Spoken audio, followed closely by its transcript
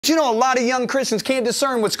You know, a lot of young Christians can't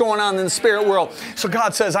discern what's going on in the spirit world. So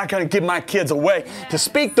God says, I got to give my kids a way to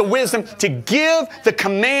speak the wisdom, to give the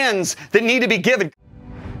commands that need to be given.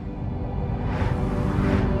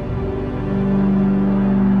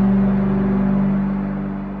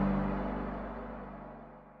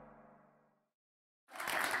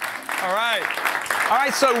 All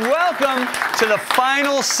right, so welcome to the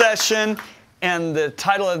final session, and the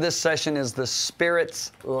title of this session is The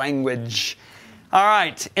Spirit's Language. All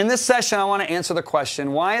right, in this session, I want to answer the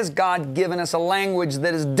question, why has God given us a language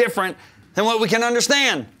that is different than what we can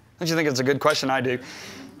understand? Don't you think it's a good question? I do.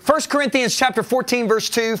 1 Corinthians chapter 14, verse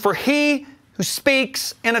 2, for he who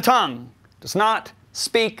speaks in a tongue does not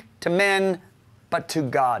speak to men, but to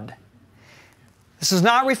God. This is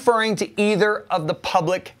not referring to either of the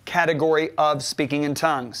public category of speaking in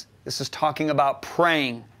tongues. This is talking about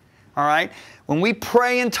praying, all right? When we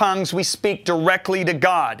pray in tongues, we speak directly to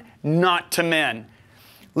God, not to men.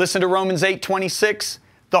 Listen to Romans 8:26.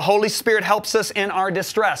 The Holy Spirit helps us in our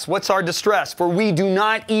distress. What's our distress? For we do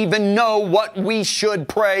not even know what we should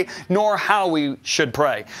pray, nor how we should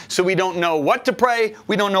pray. So we don't know what to pray,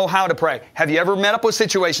 we don't know how to pray. Have you ever met up with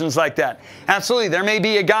situations like that? Absolutely. There may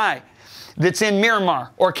be a guy that's in Myanmar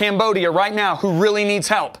or Cambodia right now who really needs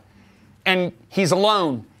help. And he's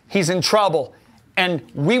alone. He's in trouble. And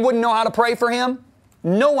we wouldn't know how to pray for him.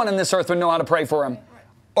 No one on this earth would know how to pray for him.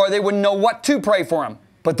 Or they wouldn't know what to pray for him.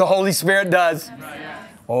 But the Holy Spirit does.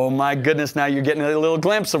 Oh my goodness, now you're getting a little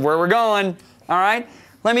glimpse of where we're going. All right?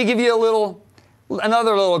 Let me give you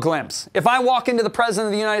another little glimpse. If I walk into the President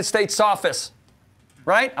of the United States office,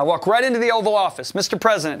 right? I walk right into the Oval Office. Mr.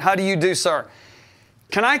 President, how do you do, sir?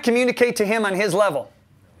 Can I communicate to him on his level?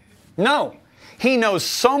 No. He knows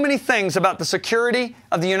so many things about the security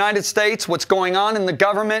of the United States, what's going on in the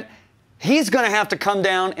government. He's going to have to come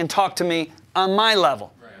down and talk to me on my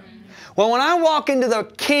level. Well, when I walk into the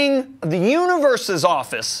King of the Universe's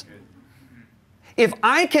office, if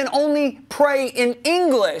I can only pray in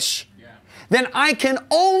English, then I can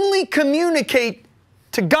only communicate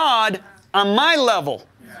to God on my level.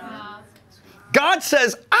 God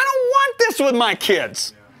says, I don't want this with my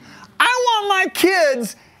kids. I want my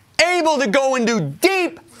kids able to go into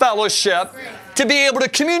deep fellowship to be able to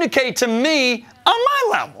communicate to me on my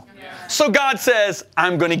level. So God says,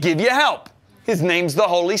 I'm going to give you help. His name's the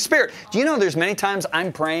Holy Spirit. Do you know there's many times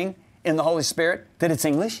I'm praying in the Holy Spirit that it's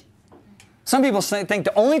English? Some people think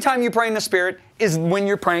the only time you pray in the Spirit is when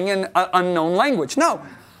you're praying in an unknown language. No.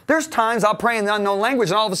 There's times I'll pray in the unknown language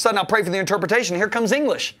and all of a sudden I'll pray for the interpretation. Here comes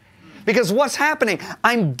English. Because what's happening?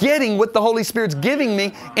 I'm getting what the Holy Spirit's giving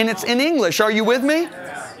me, and it's in English. Are you with me?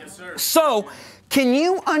 Yes, sir. So, can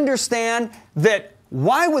you understand that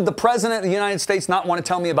why would the President of the United States not want to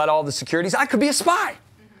tell me about all the securities? I could be a spy.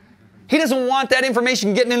 He doesn't want that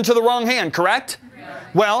information getting into the wrong hand, correct?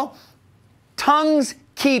 Well, tongues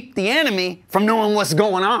keep the enemy from knowing what's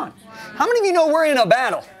going on. How many of you know we're in a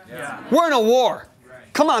battle? We're in a war.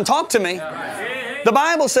 Come on, talk to me. The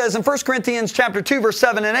Bible says in 1 Corinthians chapter 2, verse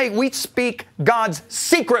 7 and 8, we speak God's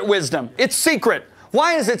secret wisdom. It's secret.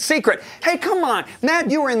 Why is it secret? Hey, come on.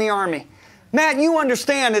 Matt, you were in the Army. Matt, you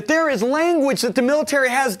understand that there is language that the military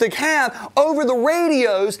has to have over the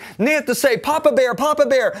radios, and they have to say, Papa Bear, Papa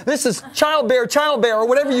Bear. This is Child Bear, or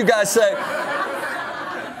whatever you guys say.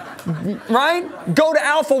 Right? Go to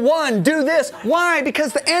Alpha 1, do this. Why?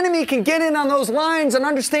 Because the enemy can get in on those lines and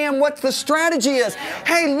understand what the strategy is.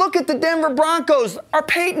 Hey, look at the Denver Broncos. Our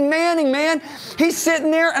Peyton Manning, man. He's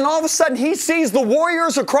sitting there and all of a sudden he sees the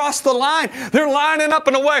Warriors across the line. They're lining up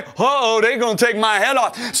and away. Uh-oh, they're going to take my head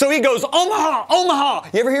off. So he goes, Omaha, Omaha.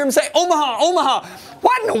 You ever hear him say, Omaha, Omaha?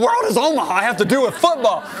 What in the world does Omaha have to do with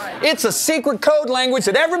football? It's a secret code language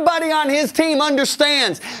that everybody on his team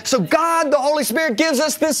understands. So God, the Holy Spirit, gives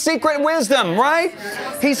us this secret wisdom, right?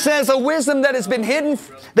 He says a wisdom that has been hidden,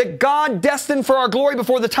 that God destined for our glory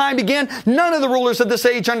before the time began. None of the rulers of this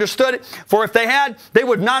age understood it, for if they had, they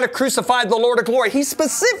would not have crucified the Lord of glory. He's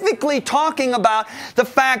specifically talking about the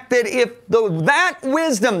fact that if that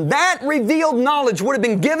wisdom, that revealed knowledge would have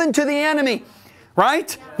been given to the enemy,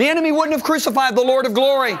 right? The enemy wouldn't have crucified the Lord of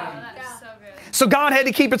glory. So God had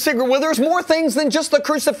to keep it secret. Well, there's more things than just the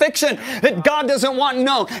crucifixion that God doesn't want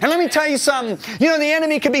known. And let me tell you something. You know, the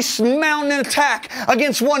enemy could be mounting an attack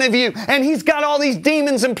against one of you, and he's got all these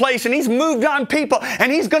demons in place, and he's moved on people,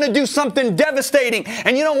 and he's going to do something devastating.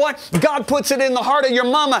 And you know what? God puts it in the heart of your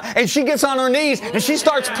mama, and she gets on her knees, and she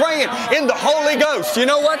starts praying in the Holy Ghost. You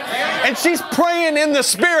know what? And she's praying in the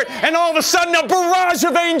Spirit, and all of a sudden a barrage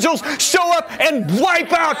of angels show up and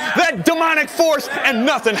wipe out that demonic force, and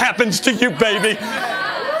nothing happens to you, baby.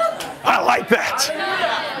 I like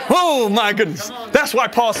that. Oh my goodness. That's why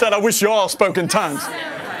Paul said, I wish you all spoke in tongues.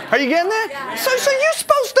 Are you getting that? So you're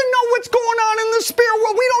supposed to know what's going on in the spirit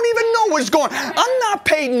world. We don't even know what's going on. I'm not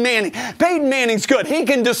Peyton Manning. Peyton Manning's good. He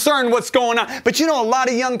can discern what's going on. But you know, a lot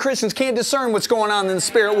of young Christians can't discern what's going on in the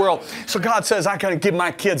spirit world. So God says, I got to give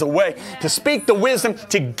my kids a way to speak the wisdom,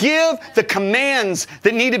 to give the commands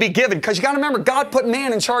that need to be given. Because you got to remember, God put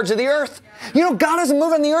man in charge of the earth. You know, God doesn't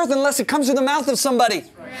move on the earth unless it comes through the mouth of somebody.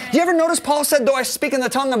 You ever notice Paul said, though I speak in the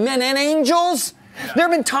tongue of men and angels? There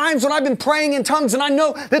have been times when I've been praying in tongues and I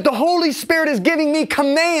know that the Holy Spirit is giving me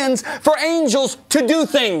commands for angels to do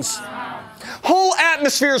things. Whole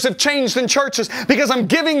atmospheres have changed in churches because I'm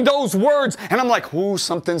giving those words and I'm like, ooh,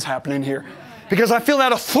 something's happening here. Because I feel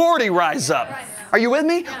that authority rise up. Are you with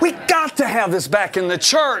me? We got to have this back in the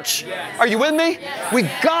church. Are you with me? We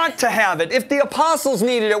got to have it. If the apostles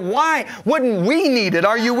needed it, why wouldn't we need it?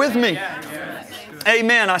 Are you with me?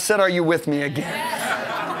 Amen. I said, are you with me again?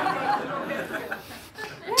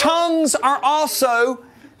 Tongues are also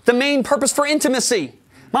the main purpose for intimacy.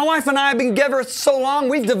 My wife and I have been together so long,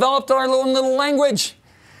 we've developed our own little language.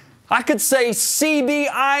 I could say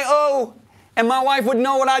CBIO, and my wife would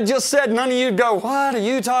know what I just said. None of you'd go, what are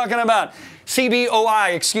you talking about?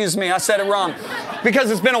 CBOI, excuse me, I said it wrong.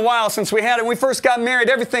 Because it's been a while since we had it. When we first got married,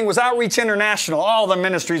 everything was Outreach International. All the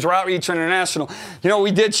ministries were Outreach International. You know what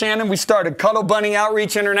we did, Shannon? We started Cuddle Bunny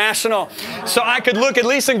Outreach International. So I could look at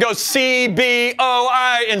Lisa and go,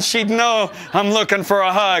 CBOI, and she'd know I'm looking for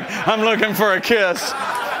a hug. I'm looking for a kiss.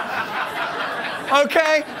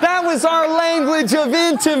 Okay? That was our language of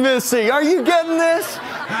intimacy. Are you getting this?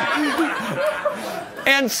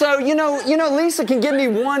 And so, you know, Lisa can give me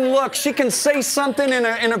one look. She can say something in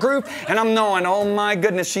a group, and I'm knowing, oh my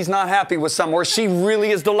goodness, she's not happy with something, or she really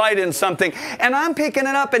is delighted in something. And I'm picking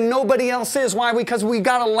it up, and nobody else is. Why? Because we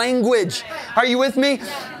got a language. Are you with me?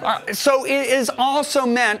 So it is also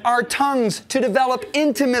meant, our tongues, to develop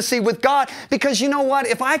intimacy with God. Because you know what?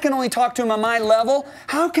 If I can only talk to Him on my level,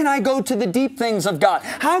 how can I go to the deep things of God?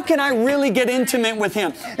 How can I really get intimate with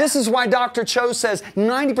Him? This is why Dr. Cho says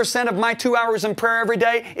 90% of my 2 hours in prayer every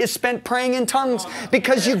day is spent praying in tongues,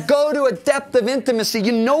 because you go to a depth of intimacy.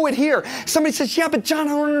 You know it here. Somebody says, yeah, but John,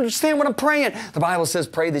 I don't understand what I'm praying. The Bible says,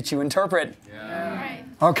 pray that you interpret. Yeah.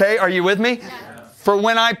 Okay, are you with me? Yeah. For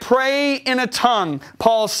when I pray in a tongue,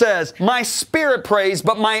 Paul says, my spirit prays,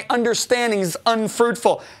 but my understanding is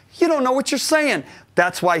unfruitful. You don't know what you're saying.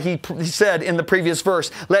 That's why he said in the previous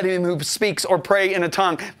verse, let him who speaks or pray in a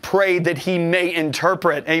tongue, pray that he may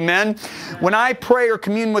interpret. Amen? When I pray or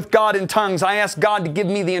commune with God in tongues, I ask God to give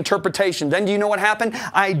me the interpretation. Then do you know what happened?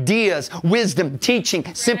 Ideas, wisdom,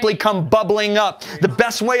 teaching simply come bubbling up. The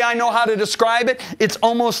best way I know how to describe it, it's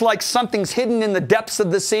almost like something's hidden in the depths of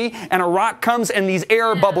the sea and a rock comes and these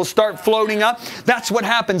air bubbles start floating up. That's what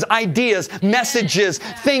happens. Ideas, messages,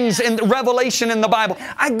 things in revelation in the Bible.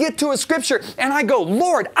 I get to a scripture and I go,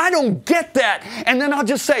 Lord, I don't get that. And then I'll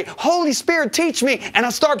just say, Holy Spirit, teach me. And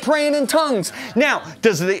I'll start praying in tongues. Now,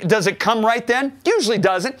 does it come right then? Usually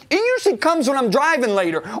doesn't. It usually comes when I'm driving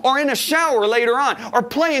later, or in a shower later on, or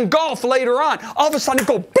playing golf later on. All of a sudden I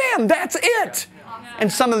go, bam, that's it.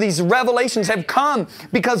 And some of these revelations have come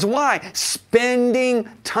because why? Spending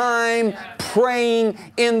time praying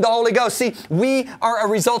in the Holy Ghost. See, we are a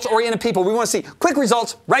results-oriented people. We want to see quick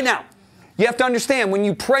results right now. You have to understand, when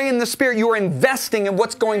you pray in the Spirit, you are investing in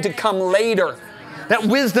what's going to come later. That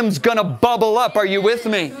wisdom's going to bubble up. Are you with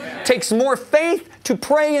me? It takes more faith to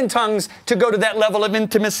pray in tongues to go to that level of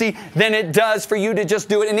intimacy than it does for you to just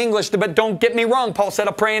do it in English. But don't get me wrong. Paul said,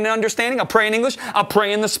 I'll pray in understanding. I'll pray in English. I'll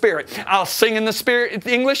pray in the Spirit. I'll sing in the Spirit,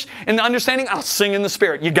 English, in the understanding. I'll sing in the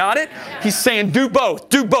Spirit. You got it? He's saying, do both.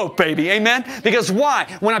 Do both, baby. Amen? Because why?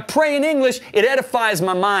 When I pray in English, it edifies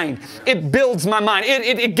my mind. It builds my mind.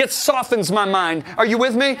 It softens my mind. Are you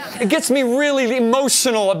with me? It gets me really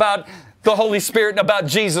emotional about the Holy Spirit and about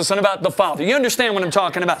Jesus and about the Father. You understand what I'm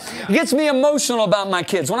talking about? It gets me emotional about my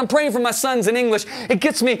kids. When I'm praying for my sons in English, it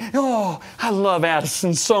gets me, oh, I love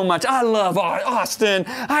Addison so much. I love Austin.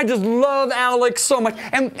 I just love Alex so much.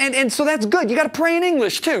 And so that's good. You got to pray in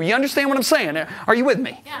English too. You understand what I'm saying? Are you with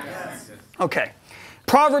me? Yes. Okay.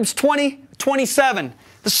 Proverbs 20:27.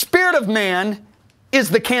 The spirit of man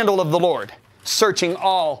is the candle of the Lord, searching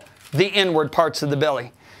all the inward parts of the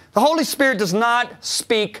belly. The Holy Spirit does not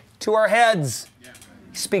speak to our heads.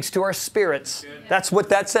 He speaks to our spirits. That's what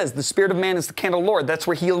that says. The spirit of man is the candle of the Lord. That's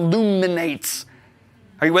where He illuminates.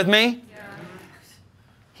 Are you with me?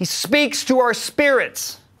 He speaks to our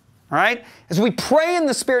spirits. All right? As we pray in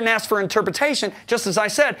the Spirit and ask for interpretation, just as I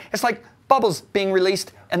said, it's like bubbles being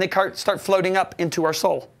released and they start floating up into our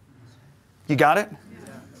soul. You got it?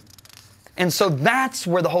 And so that's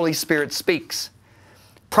where the Holy Spirit speaks.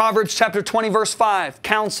 Proverbs chapter 20, verse 5.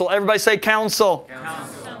 Counsel. Everybody say counsel.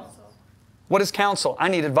 Counsel. What is counsel? I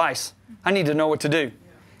need advice. I need to know what to do.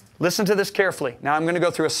 Listen to this carefully. Now I'm going to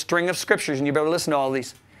go through a string of scriptures and you better listen to all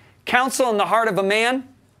these. Counsel in the heart of a man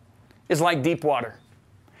is like deep water.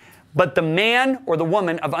 But the man or the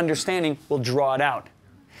woman of understanding will draw it out.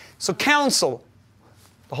 So counsel,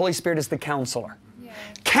 the Holy Spirit is the counselor. Yeah.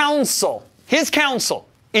 Counsel, His counsel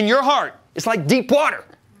in your heart is like deep water.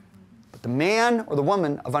 But the man or the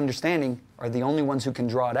woman of understanding are the only ones who can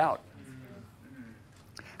draw it out.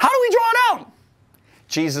 How do we draw it out?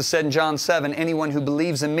 Jesus said in John 7, anyone who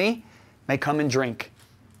believes in me may come and drink.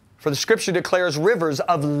 For the Scripture declares rivers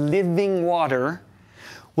of living water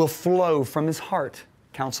will flow from his heart.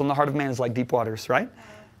 Counsel in the heart of man is like deep waters, right?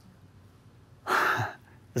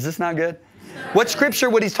 Is this not good? What Scripture,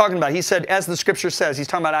 what he's talking about? He said, as the Scripture says, he's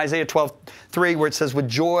talking about Isaiah 12:3, where it says, with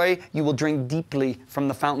joy you will drink deeply from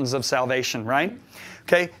the fountains of salvation, right?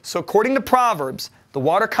 Okay, so according to Proverbs, the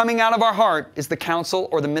water coming out of our heart is the counsel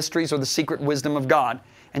or the mysteries or the secret wisdom of God.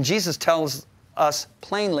 And Jesus tells us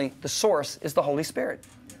plainly the source is the Holy Spirit,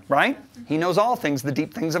 right? He knows all things, the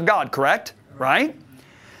deep things of God, correct? Right?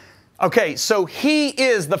 Okay, so He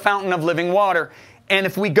is the fountain of living water. And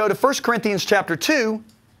if we go to 1 Corinthians chapter 2,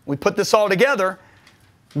 we put this all together,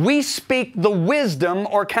 we speak the wisdom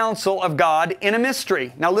or counsel of God in a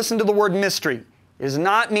mystery. Now listen to the word mystery. It does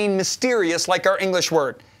not mean mysterious like our English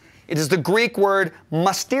word. It is the Greek word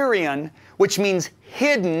mysterion, which means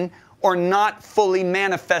hidden or not fully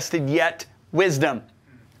manifested yet wisdom.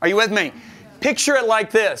 Are you with me? Picture it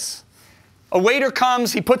like this. A waiter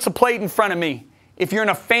comes, he puts a plate in front of me. If you're in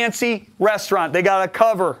a fancy restaurant, they got a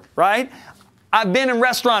cover, right? I've been in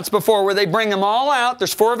restaurants before where they bring them all out.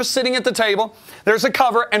 There's 4 of us sitting at the table. There's a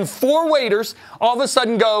cover, and 4 waiters all of a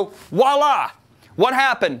sudden go, voila! What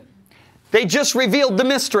happened? They just revealed the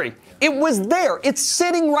mystery. It was there. It's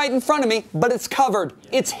sitting right in front of me, but it's covered.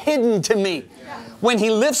 It's hidden to me. When He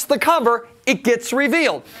lifts the cover, it gets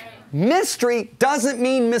revealed. Mystery doesn't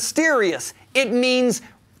mean mysterious. It means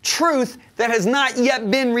truth that has not yet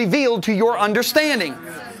been revealed to your understanding.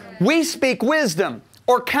 We speak wisdom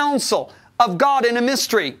or counsel of God in a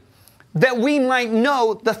mystery, that we might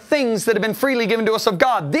know the things that have been freely given to us of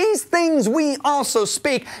God. These things we also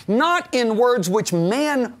speak, not in words which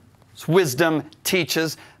man's wisdom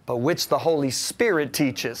teaches, but which the Holy Spirit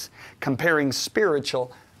teaches, comparing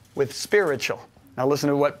spiritual with spiritual. Now listen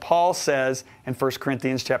to what Paul says in 1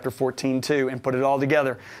 Corinthians chapter 14:2, and put it all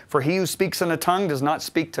together. For he who speaks in a tongue does not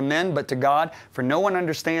speak to men, but to God, for no one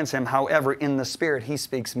understands him. However, in the Spirit he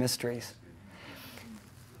speaks mysteries.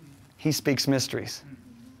 He speaks mysteries.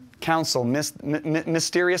 Counsel,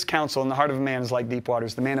 mysterious counsel in the heart of a man is like deep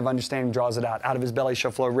waters. The man of understanding draws it out. Out of his belly shall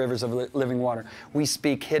flow rivers of living water. We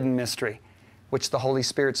speak hidden mystery, which the Holy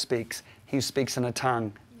Spirit speaks. He who speaks in a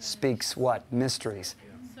tongue speaks what? Mysteries.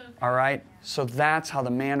 All right? So that's how the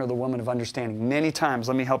man or the woman of understanding. Many times,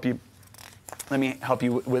 let me help you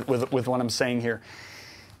with what I'm saying here.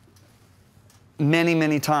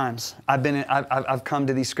 Many times, I've come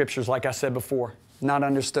to these scriptures, like I said before, not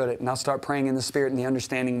understood it, and I'll start praying in the Spirit and the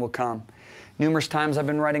understanding will come. Numerous times I've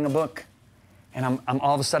been writing a book, and I'm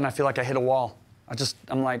all of a sudden I feel like I hit a wall.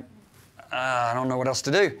 I'm like, I don't know what else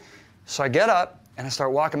to do. So I get up and I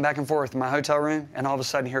start walking back and forth in my hotel room, and all of a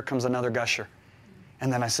sudden here comes another gusher.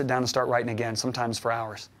 And then I sit down and start writing again, sometimes for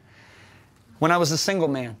hours. When I was a single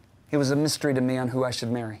man, it was a mystery to me on who I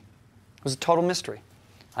should marry. It was a total mystery.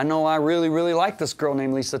 I know I really like this girl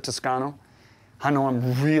named Lisa Toscano. I know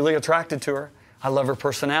I'm really attracted to her. I love her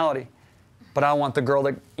personality. But I want the girl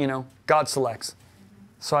that, God selects.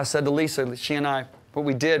 So I said to Lisa, she and I, what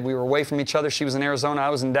we did, we were away from each other. She was in Arizona, I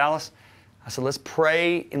was in Dallas. I said, let's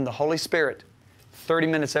pray in the Holy Spirit 30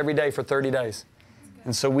 minutes every day for 30 days.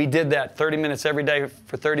 And so we did that 30 minutes every day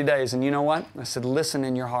for 30 days. And you know what? I said, listen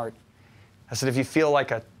in your heart. I said, if you feel like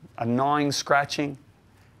a gnawing, scratching,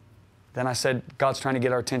 then I said, God's trying to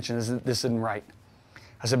get our attention. This isn't right.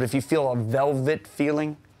 I said, but if you feel a velvet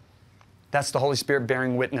feeling, that's the Holy Spirit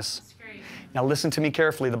bearing witness. Now listen to me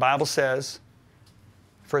carefully. The Bible says,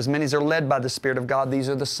 for as many as are led by the Spirit of God, these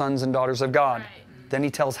are the sons and daughters of God. Right. Then He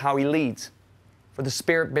tells how He leads. For the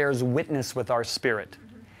Spirit bears witness with our spirit.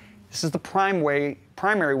 This is the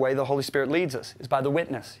primary way the Holy Spirit leads us, is by the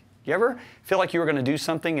witness. You ever feel like you were going to do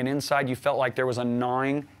something and inside you felt like there was a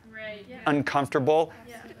gnawing, uncomfortable,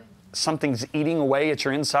 something's eating away at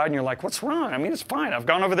your inside and you're like, what's wrong? I mean, it's fine. I've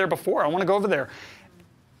gone over there before. I want to go over there.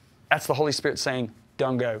 That's the Holy Spirit saying,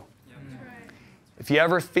 don't go. If you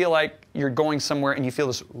ever feel like you're going somewhere and you feel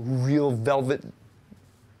this real velvet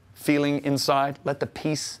feeling inside, let the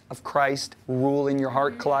peace of Christ rule in your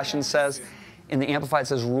heart, Colossians says. In the Amplified, it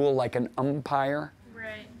says, rule like an umpire.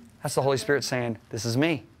 Right. That's the Holy Spirit saying, this is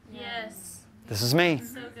me. Yes. This is me.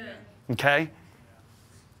 So good. Okay?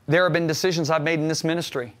 There have been decisions I've made in this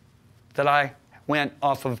ministry that I went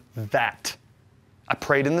off of that. I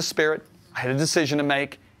prayed in the Spirit. I had a decision to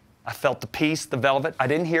make. I felt the peace, the velvet. I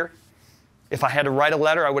didn't hear. If I had to write a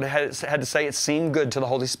letter, I would have had to say it seemed good to the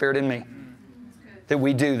Holy Spirit in me that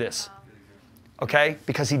we do this. Okay?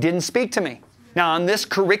 Because He didn't speak to me. Now, on this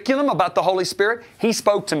curriculum about the Holy Spirit, He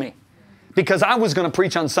spoke to me. Because I was going to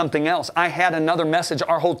preach on something else. I had another message.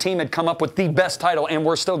 Our whole team had come up with the best title, and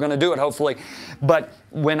we're still going to do it, hopefully. But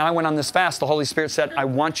when I went on this fast, the Holy Spirit said, I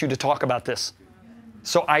want you to talk about this.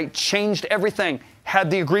 So I changed everything. Had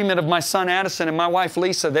the agreement of my son Addison and my wife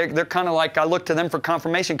Lisa. They're kind of like, I look to them for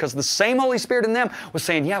confirmation because the same Holy Spirit in them was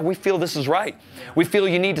saying, yeah, we feel this is right. We feel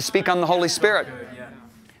you need to speak on the Holy Spirit.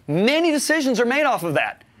 Many decisions are made off of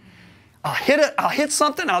that. I'll hit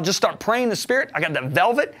something. I'll just start praying in the Spirit. I got that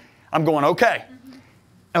velvet. I'm going, okay.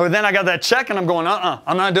 Or then I got that check and I'm going,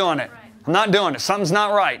 I'm not doing it. I'm not doing it. Something's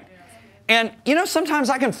not right. And you know, sometimes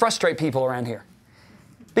I can frustrate people around here.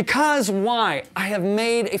 Because why? I have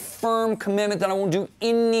made a firm commitment that I won't do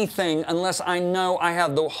anything unless I know I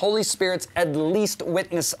have the Holy Spirit's at least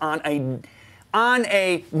witness on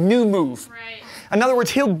a new move. Right. In other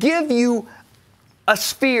words, He'll give you a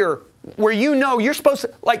sphere where you know you're supposed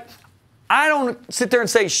to, like, I don't sit there and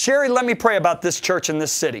say, Sherry, let me pray about this church in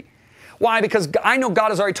this city. Why? Because I know God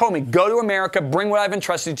has already told me, go to America, bring what I've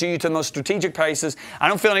entrusted to you to the most strategic places. I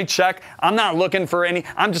don't feel any check. I'm not looking for any.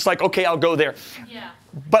 I'm just like, okay, I'll go there. Yeah.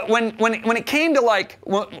 But when it came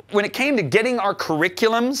to getting our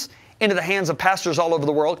curriculums into the hands of pastors all over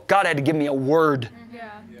the world, God had to give me a word.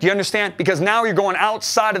 Yeah. Do you understand? Because now you're going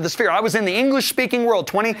outside of the sphere. I was in the English-speaking world.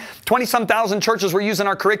 20-some thousand churches were using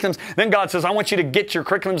our curriculums. Then God says, I want you to get your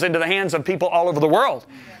curriculums into the hands of people all over the world.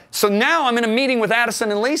 So now I'm in a meeting with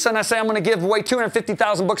Addison and Lisa, and I say I'm going to give away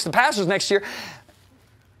 250,000 books to pastors next year.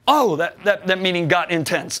 Oh, that meeting got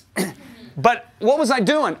intense. But what was I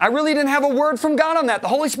doing? I really didn't have a word from God on that. The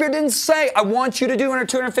Holy Spirit didn't say, I want you to do under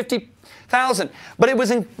 250,000. But it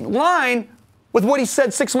was in line with what He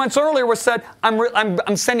said 6 months earlier, where He said,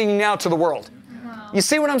 I'm sending you now to the world. You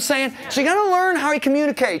see what I'm saying? So you got to learn how He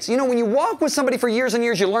communicates. You know, when you walk with somebody for years and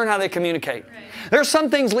years, you learn how they communicate. Right. There are some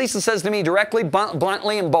things Lisa says to me directly,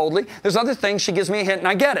 bluntly, and boldly. There's other things she gives me a hint and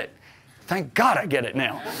I get it. Thank God I get it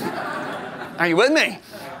now. Are you with me?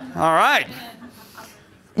 All right.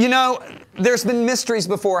 You know, there's been mysteries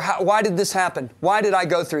before. Why did this happen? Why did I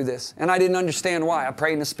go through this? And I didn't understand why. I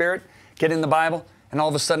prayed in the Spirit, get in the Bible, and all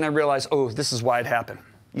of a sudden I realized, oh, this is why it happened.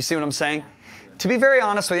 You see what I'm saying? To be very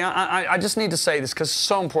honest with you, I just need to say this because it's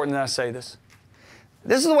so important that I say this.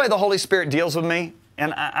 This is the way the Holy Spirit deals with me,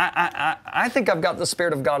 and I think I've got the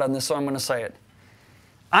Spirit of God on this, so I'm going to say it.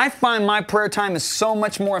 I find my prayer time is so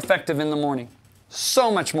much more effective in the morning, so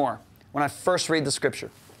much more, when I first read the Scripture.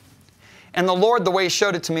 And the Lord, the way He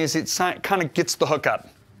showed it to me is it kind of gets the hook up.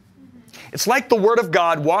 It's like the Word of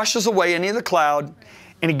God washes away any of the cloud,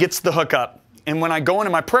 and He gets the hook up. And when I go into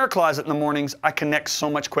my prayer closet in the mornings, I connect so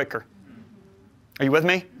much quicker. Are you with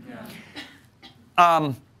me?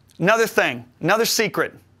 Yeah. Another thing, another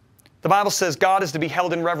secret. The Bible says God is to be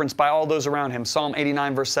held in reverence by all those around Him. Psalm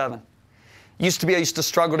 89, verse 7. I used to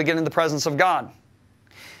struggle to get in the presence of God.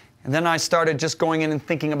 And then I started just going in and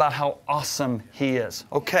thinking about how awesome He is.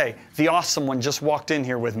 Okay, the awesome one just walked in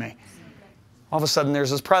here with me. All of a sudden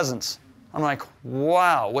there's His presence. I'm like,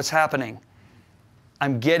 wow, what's happening?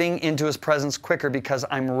 I'm getting into His presence quicker because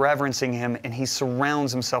I'm reverencing Him, and He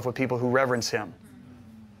surrounds Himself with people who reverence Him.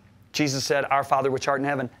 Jesus said, Our Father which art in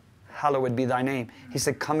heaven, hallowed be Thy name. He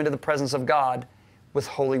said, come into the presence of God with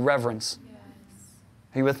holy reverence. Yes.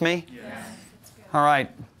 Are you with me? Yes. All right.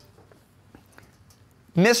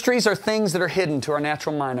 Mysteries are things that are hidden to our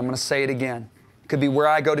natural mind. I'm going to say it again. It could be where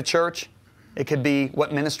I go to church. It could be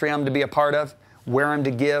what ministry I'm to be a part of, where I'm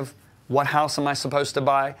to give, what house am I supposed to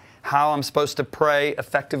buy, how I'm supposed to pray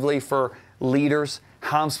effectively for leaders,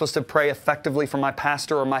 how I'm supposed to pray effectively for my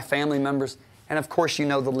pastor or my family members. And of course, you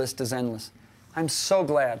know the list is endless. I'm so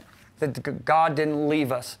glad that God didn't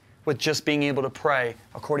leave us with just being able to pray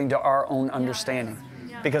according to our own understanding,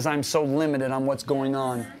 because I'm so limited on what's going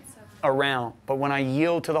on around. But when I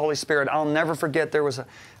yield to the Holy Spirit, I'll never forget there was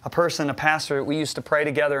a person, a pastor, that we used to pray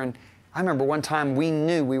together. And I remember one time we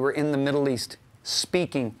knew we were in the Middle East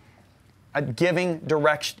speaking, giving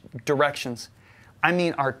directions. I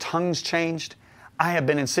mean, our tongues changed. I have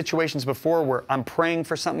been in situations before where I'm praying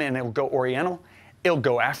for something and it'll go Oriental, it'll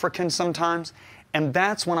go African sometimes. And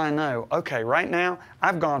that's when I know, okay, right now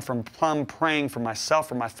I've gone from praying for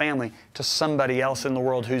myself or my family to somebody else in the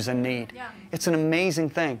world who's in need. Yeah. It's an amazing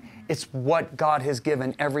thing. It's what God has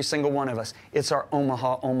given every single one of us. It's our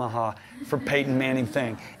Omaha, Omaha for Peyton Manning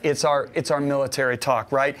thing. It's our military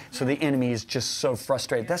talk, right? So the enemy is just so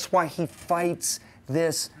frustrated. That's why he fights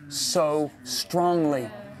this so strongly.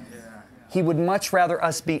 He would much rather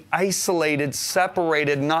us be isolated,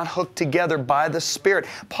 separated, not hooked together by the Spirit.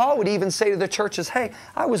 Paul would even say to the churches, hey,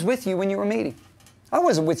 I was with you when you were meeting. I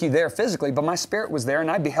wasn't with you there physically, but my Spirit was there and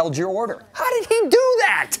I beheld your order. How did he do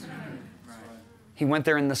that? He went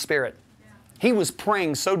there in the Spirit. He was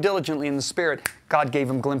praying so diligently in the Spirit, God gave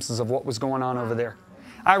him glimpses of what was going on over there.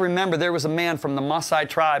 I remember there was a man from the Maasai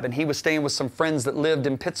tribe, and he was staying with some friends that lived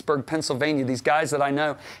in Pittsburgh, Pennsylvania, these guys that I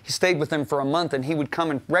know. He stayed with them for a month, and he would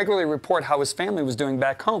come and regularly report how his family was doing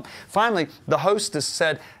back home. Finally, the hostess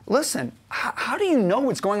said, listen, how do you know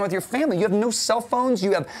what's going on with your family? You have no cell phones,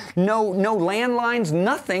 you have no landlines,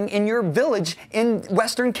 nothing in your village in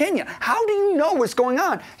Western Kenya. How do you know what's going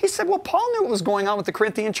on? He said, well, Paul knew what was going on with the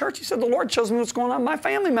Corinthian church. He said, the Lord shows me what's going on with my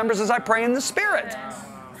family members as I pray in the Spirit.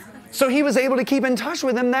 So he was able to keep in touch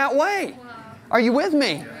with them that way. Are you with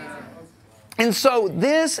me? And so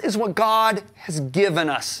this is what God has given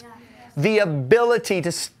us. The ability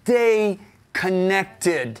to stay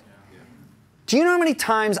connected. Do you know how many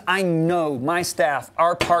times I know my staff,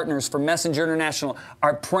 our partners for Messenger International,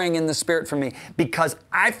 are praying in the Spirit for me because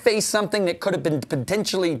I faced something that could have been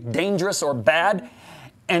potentially dangerous or bad,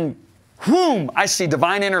 and whoom, I see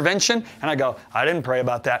divine intervention, and I go, I didn't pray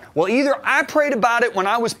about that. Well, either I prayed about it when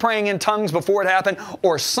I was praying in tongues before it happened,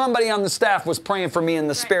 or somebody on the staff was praying for me in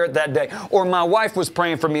the Spirit that day, or my wife was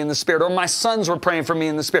praying for me in the Spirit, or my sons were praying for me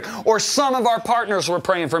in the Spirit, or some of our partners were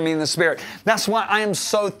praying for me in the Spirit. That's why I am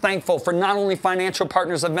so thankful for not only financial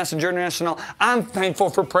partners of Messenger International, I'm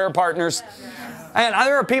thankful for prayer partners. And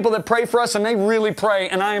there are people that pray for us and they really pray,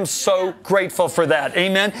 and I am so grateful for that.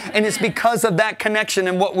 Amen? And it's because of that connection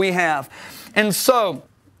and what we have. And so,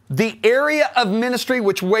 the area of ministry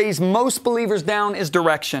which weighs most believers down is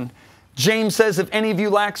direction. James says, if any of you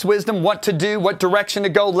lacks wisdom, what to do, what direction to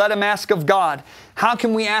go, let him ask of God. How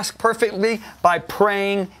can we ask perfectly? By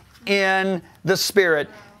praying in the Spirit.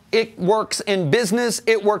 It works in business,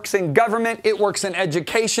 it works in government, it works in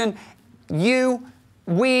education.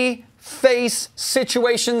 We face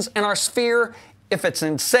situations in our sphere, if it's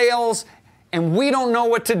in sales, and we don't know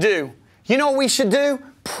what to do. You know what we should do?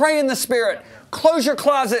 Pray in the Spirit. Close your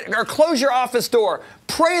closet or close your office door.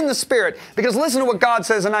 Pray in the Spirit. Because listen to what God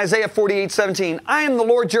says in Isaiah 48:17. I am the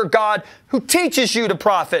Lord your God who teaches you to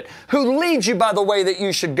profit, who leads you by the way that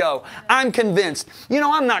you should go. I'm convinced. You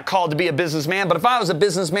know, I'm not called to be a businessman, but if I was a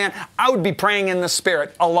businessman, I would be praying in the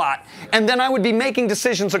Spirit a lot. And then I would be making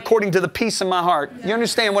decisions according to the peace in my heart. You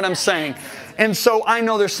understand what I'm saying? And so I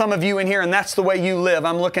know there's some of you in here, and that's the way you live.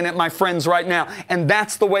 I'm looking at my friends right now, and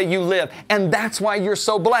that's the way you live. And that's why you're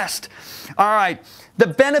so blessed. All right. The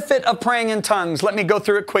benefit of praying in tongues. Let me go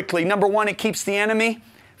through it quickly. Number one, it keeps the enemy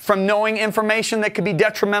from knowing information that could be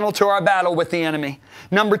detrimental to our battle with the enemy.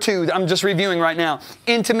 Number two, I'm just reviewing right now.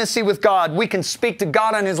 Intimacy with God. We can speak to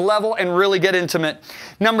God on His level and really get intimate.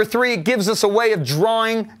 Number three, it gives us a way of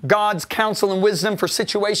drawing God's counsel and wisdom for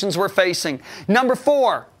situations we're facing. Number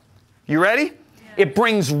four, you ready? Yeah. It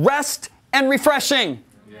brings rest and refreshing.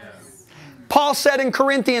 Yes. Paul said in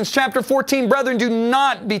Corinthians chapter 14, brethren, do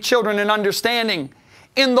not be children in understanding.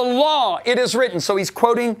 In the law it is written. So he's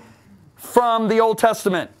quoting from the Old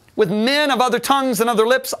Testament. With men of other tongues and other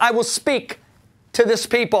lips, I will speak to this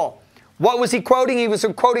people. What was he quoting? He was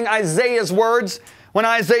quoting Isaiah's words when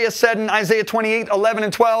Isaiah said in Isaiah 28:11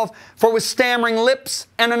 and 12, for with stammering lips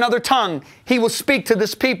and another tongue, he will speak to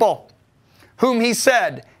this people, whom he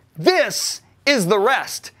said, this is the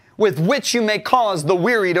rest with which you may cause the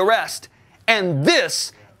weary to rest. And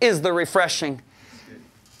this is the refreshing.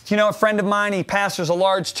 You know, a friend of mine, he pastors a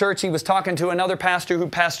large church. He was talking to another pastor who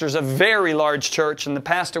pastors a very large church. And the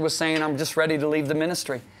pastor was saying, I'm just ready to leave the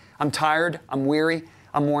ministry. I'm tired. I'm weary.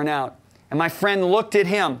 I'm worn out. And my friend looked at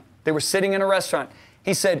him. They were sitting in a restaurant.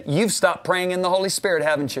 He said, you've stopped praying in the Holy Spirit,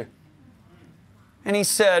 haven't you? And he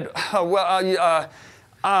said,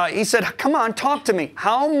 he said, come on, talk to me.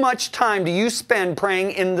 How much time do you spend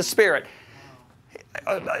praying in the Spirit?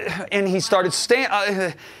 And he started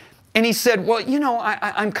and he said, well, you know,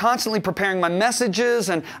 I'm constantly preparing my messages,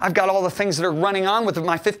 and I've got all the things that are running on with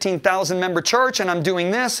my 15,000 member church, and I'm doing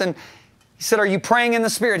this. And he said, are you praying in the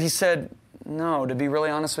Spirit? He said, no, to be really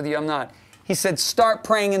honest with you, I'm not. He said, start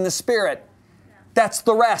praying in the Spirit. That's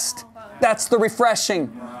the rest. That's the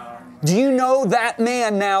refreshing. Do you know that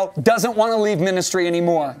man now doesn't want to leave ministry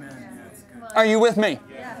anymore? Are you with me?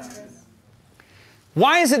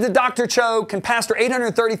 Why is it that Dr. Cho can pastor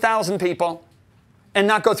 830,000 people and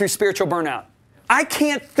not go through spiritual burnout? I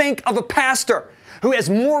can't think of a pastor who has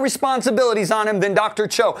more responsibilities on him than Dr.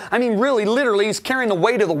 Cho. I mean, really, literally, he's carrying the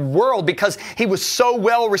weight of the world because he was so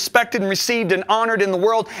well respected and received and honored in the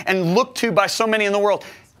world and looked to by so many in the world.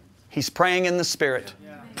 He's praying in the Spirit.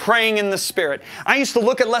 Praying in the Spirit. I used to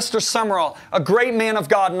look at Lester Summerall, a great man of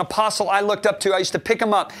God, an apostle I looked up to. I used to pick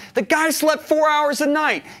him up. The guy slept 4 hours a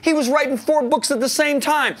night. He was writing 4 books at the same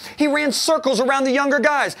time. He ran circles around the younger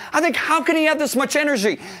guys. I think, how can he have this much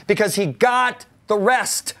energy? Because he got the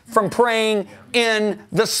rest from praying in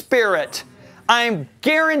the Spirit. I'm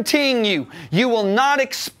guaranteeing you, you will not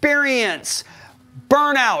experience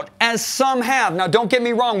burnout as some have. Now, don't get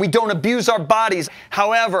me wrong, we don't abuse our bodies.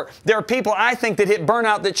 However, there are people, I think, that hit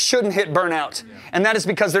burnout that shouldn't hit burnout. And that is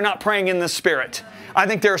because they're not praying in the Spirit. I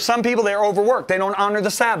think there are some people that are overworked. They don't honor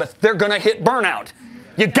the Sabbath. They're going to hit burnout.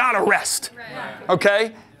 You got to rest.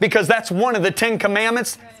 Okay? Because that's one of the 10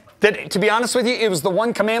 commandments that, to be honest with you, it was the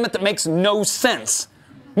one commandment that makes no sense.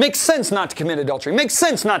 Makes sense not to commit adultery. Makes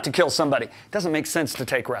sense not to kill somebody. Doesn't make sense to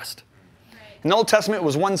take rest. In the Old Testament, it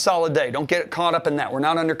was 1 solid day. Don't get caught up in that. We're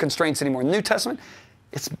not under constraints anymore. In the New Testament,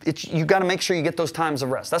 you've got to make sure you get those times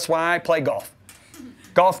of rest. That's why I play golf.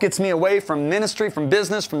 Golf gets me away from ministry, from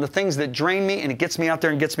business, from the things that drain me, and it gets me out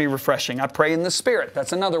there and gets me refreshing. I pray in the Spirit.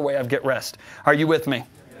 That's another way I get rest. Are you with me?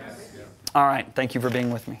 Yes. All right. Thank you for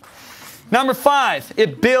being with me. Number 5,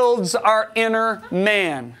 it builds our inner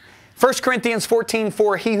man. 1 Corinthians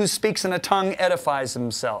 14:4, he who speaks in a tongue edifies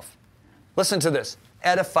himself. Listen to this.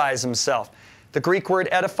 Edifies himself. The Greek word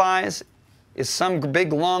edifies is some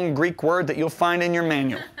big, long Greek word that you'll find in your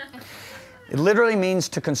manual. It literally means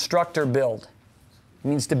to construct or build. It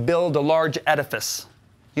means to build a large edifice.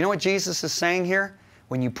 You know what Jesus is saying here?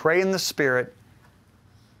 When you pray in the Spirit,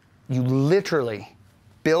 you literally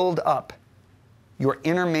build up your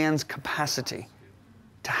inner man's capacity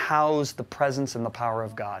to house the presence and the power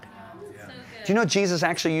of God. So Do you know Jesus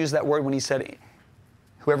actually used that word when he said,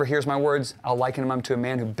 whoever hears my words, I'll liken him unto a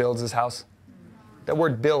man who builds his house? That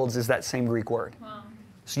word builds is that same Greek word. Wow.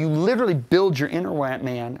 So you literally build your inner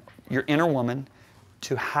man, your inner woman,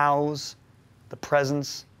 to house the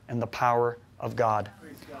presence and the power of God.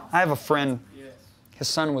 I have a friend, his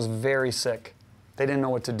son was very sick. They didn't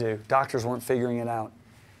know what to do. Doctors weren't figuring it out.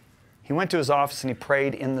 He went to his office and he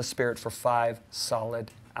prayed in the Spirit for 5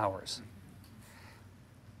 solid hours.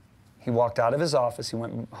 He walked out of his office, he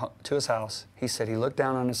went to his house. He said he looked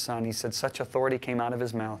down on his son. He said such authority came out of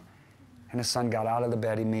his mouth. And his son got out of the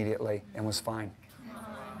bed immediately and was fine.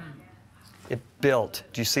 It built.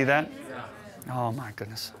 Do you see that? Oh my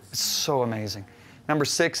goodness. It's so amazing. Number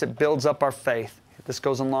 6, it builds up our faith. This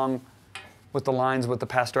goes along with the lines with the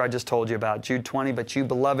pastor I just told you about. Jude 20, but you,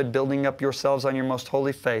 beloved, building up yourselves on your most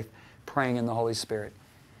holy faith, praying in the Holy Spirit.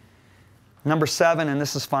 Number 7, and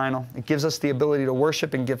this is final, it gives us the ability to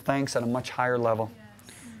worship and give thanks at a much higher level.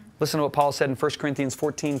 Listen to what Paul said in 1 Corinthians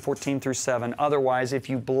 14:14-7. Otherwise, if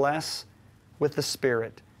you bless with the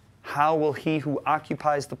Spirit, how will he who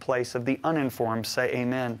occupies the place of the uninformed say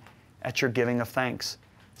amen at your giving of thanks,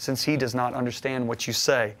 since he does not understand what you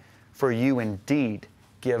say? For you indeed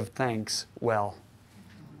give thanks well.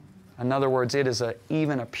 In other words, it is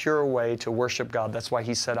even a pure way to worship God. That's why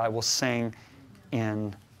he said, I will sing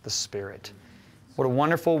in the Spirit. What a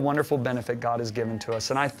wonderful, wonderful benefit God has given to us.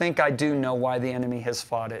 And I think I do know why the enemy has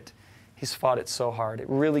fought it. He's fought it so hard. It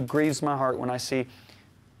really grieves my heart when I see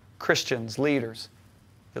Christians, leaders,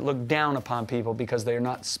 that look down upon people because they are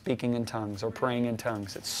not speaking in tongues or praying in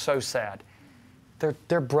tongues. It's so sad.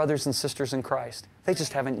 They're brothers and sisters in Christ. They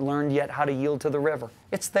just haven't learned yet how to yield to the river.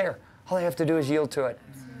 It's there. All they have to do is yield to it.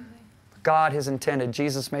 God has intended.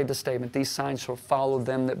 Jesus made the statement, these signs shall follow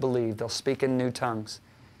them that believe. They'll speak in new tongues.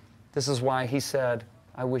 This is why he said,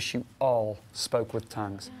 I wish you all spoke with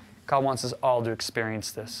tongues. God wants us all to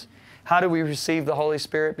experience this. How do we receive the Holy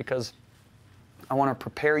Spirit? Because I want to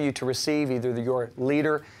prepare you to receive. Either your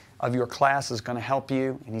leader of your class is going to help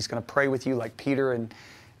you, and he's going to pray with you like Peter and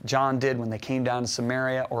John did when they came down to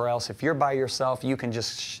Samaria, or else if you're by yourself, you can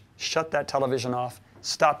just shut that television off,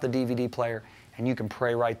 stop the DVD player, and you can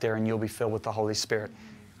pray right there and you'll be filled with the Holy Spirit.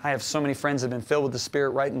 I have so many friends that have been filled with the Spirit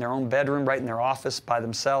right in their own bedroom, right in their office by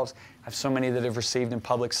themselves. I have so many that have received in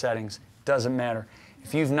public settings. Doesn't matter.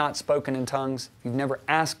 If you've not spoken in tongues, you've never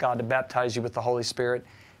asked God to baptize you with the Holy Spirit,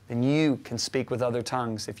 then you can speak with other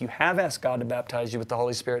tongues. If you have asked God to baptize you with the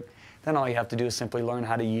Holy Spirit, then all you have to do is simply learn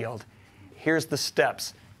how to yield. Here's the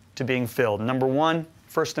steps to being filled. Number 1,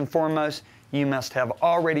 first and foremost, you must have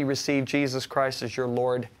already received Jesus Christ as your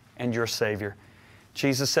Lord and your Savior.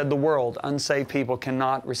 Jesus said the world, unsaved people,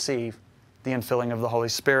 cannot receive the infilling of the Holy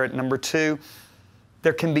Spirit. Number 2,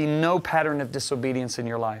 there can be no pattern of disobedience in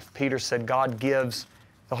your life. Peter said God gives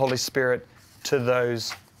the Holy Spirit to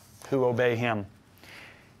those who obey Him.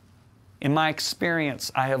 In my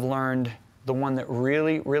experience, I have learned the one that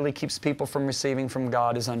really, really keeps people from receiving from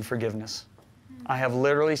God is unforgiveness. I have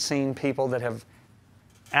literally seen people that have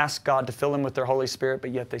asked God to fill them with their Holy Spirit,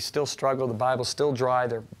 but yet they still struggle. The Bible's still dry.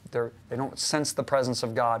 They don't sense the presence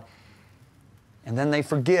of God. And then they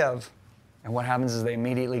forgive, and what happens is they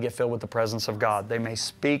immediately get filled with the presence of God. They may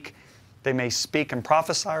speak and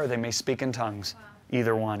prophesy, or they may speak in tongues.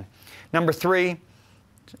 Either one. Number 3,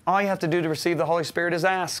 all you have to do to receive the Holy Spirit is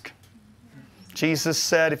ask. Jesus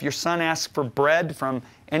said, if your son asks for bread from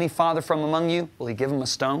any father from among you, will he give him a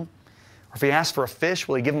stone? Or if he asks for a fish,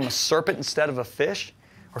 will he give him a serpent instead of a fish?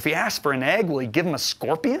 Or if he asks for an egg, will he give him a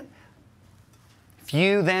scorpion? If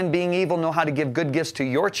you then, being evil, know how to give good gifts to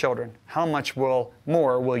your children, how much more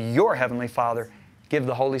will your heavenly Father give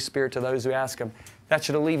the Holy Spirit to those who ask Him? That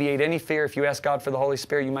should alleviate any fear. If you ask God for the Holy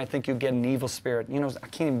Spirit, you might think you get an evil spirit. You know, I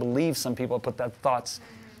can't even believe some people put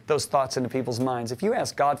those thoughts into people's minds. If you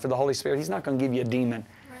ask God for the Holy Spirit, He's not going to give you a demon.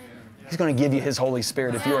 He's going to give you His Holy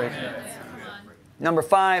Spirit if you're... Number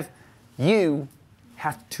 5, you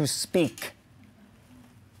have to speak.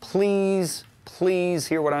 Please, please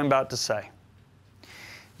hear what I'm about to say.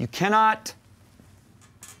 You cannot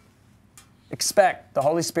expect the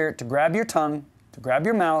Holy Spirit to grab your tongue, to grab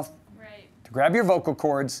your mouth, to grab your vocal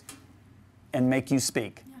cords, and make you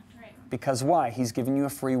speak. Because why? He's given you a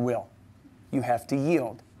free will. You have to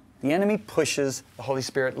yield. The enemy pushes, the Holy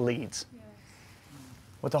Spirit leads.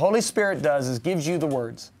 What the Holy Spirit does is gives you the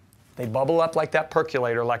words. They bubble up like that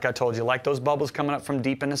percolator, like I told you, like those bubbles coming up from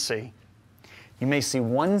deep in the sea. You may see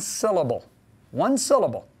one syllable.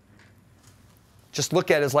 Just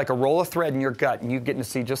look at it as like a roll of thread in your gut, and you're getting to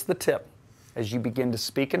see just the tip. As you begin to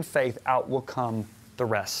speak in faith, out will come the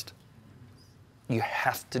rest. You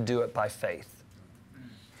have to do it by faith.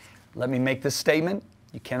 Let me make this statement.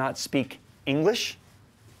 You cannot speak English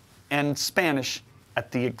and Spanish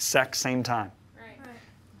at the exact same time.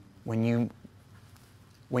 When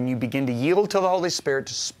you begin to yield to the Holy Spirit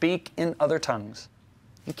to speak in other tongues,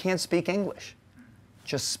 you can't speak English.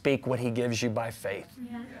 Just speak what He gives you by faith.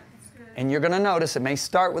 And you're going to notice it may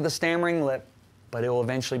start with a stammering lip, but it will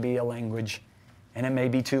eventually be a language. And it may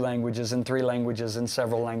be 2 languages and 3 languages and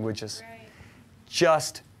several languages.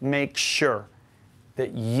 Just make sure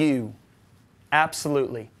that you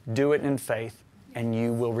absolutely do it in faith, and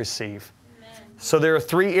you will receive. So there are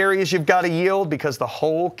 3 areas you've got to yield, because the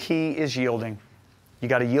whole key is yielding. You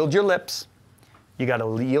got to yield your lips, you got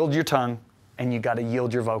to yield your tongue, and you got to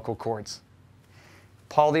yield your vocal cords.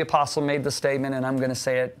 Paul the Apostle made the statement, and I'm going to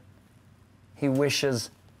say it. He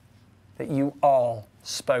wishes that you all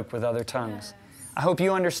spoke with other tongues. I hope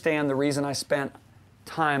you understand the reason I spent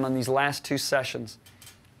time on these last 2 sessions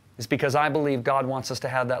is because I believe God wants us to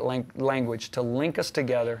have that language to link us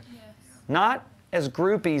together. Not as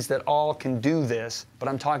groupies that all can do this, but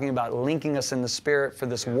I'm talking about linking us in the Spirit for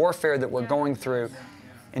this warfare that we're going through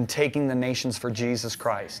in taking the nations for Jesus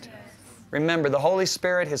Christ. Remember, the Holy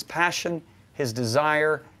Spirit, His passion, His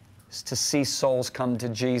desire is to see souls come to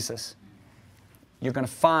Jesus. You're going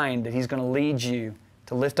to find that He's going to lead you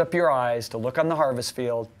to lift up your eyes, to look on the harvest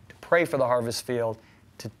field, to pray for the harvest field,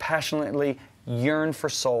 to passionately yearn for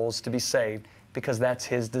souls to be saved, because that's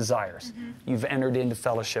His desires. You've entered into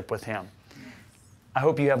fellowship with Him. I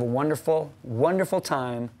hope you have a wonderful, wonderful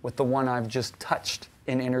time with the one I've just touched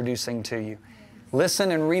in introducing to you.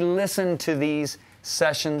 Listen and re-listen to these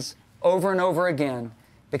sessions over and over again,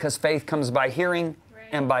 because faith comes by hearing,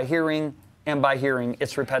 and by hearing, and by hearing.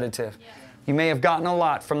 It's repetitive. You may have gotten a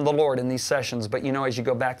lot from the Lord in these sessions, but you know, as you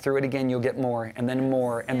go back through it again, you'll get more, and then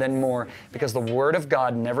more, and then more, because the Word of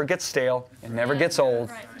God never gets stale, it never gets old.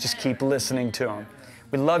 Just keep listening to Him.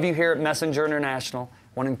 We love you here at Messenger International.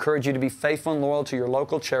 I want to encourage you to be faithful and loyal to your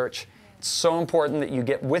local church. It's so important that you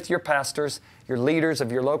get with your pastors, your leaders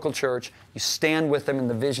of your local church. You stand with them in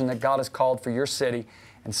the vision that God has called for your city,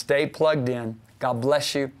 and stay plugged in. God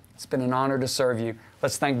bless you. It's been an honor to serve you.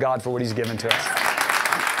 Let's thank God for what He's given to us.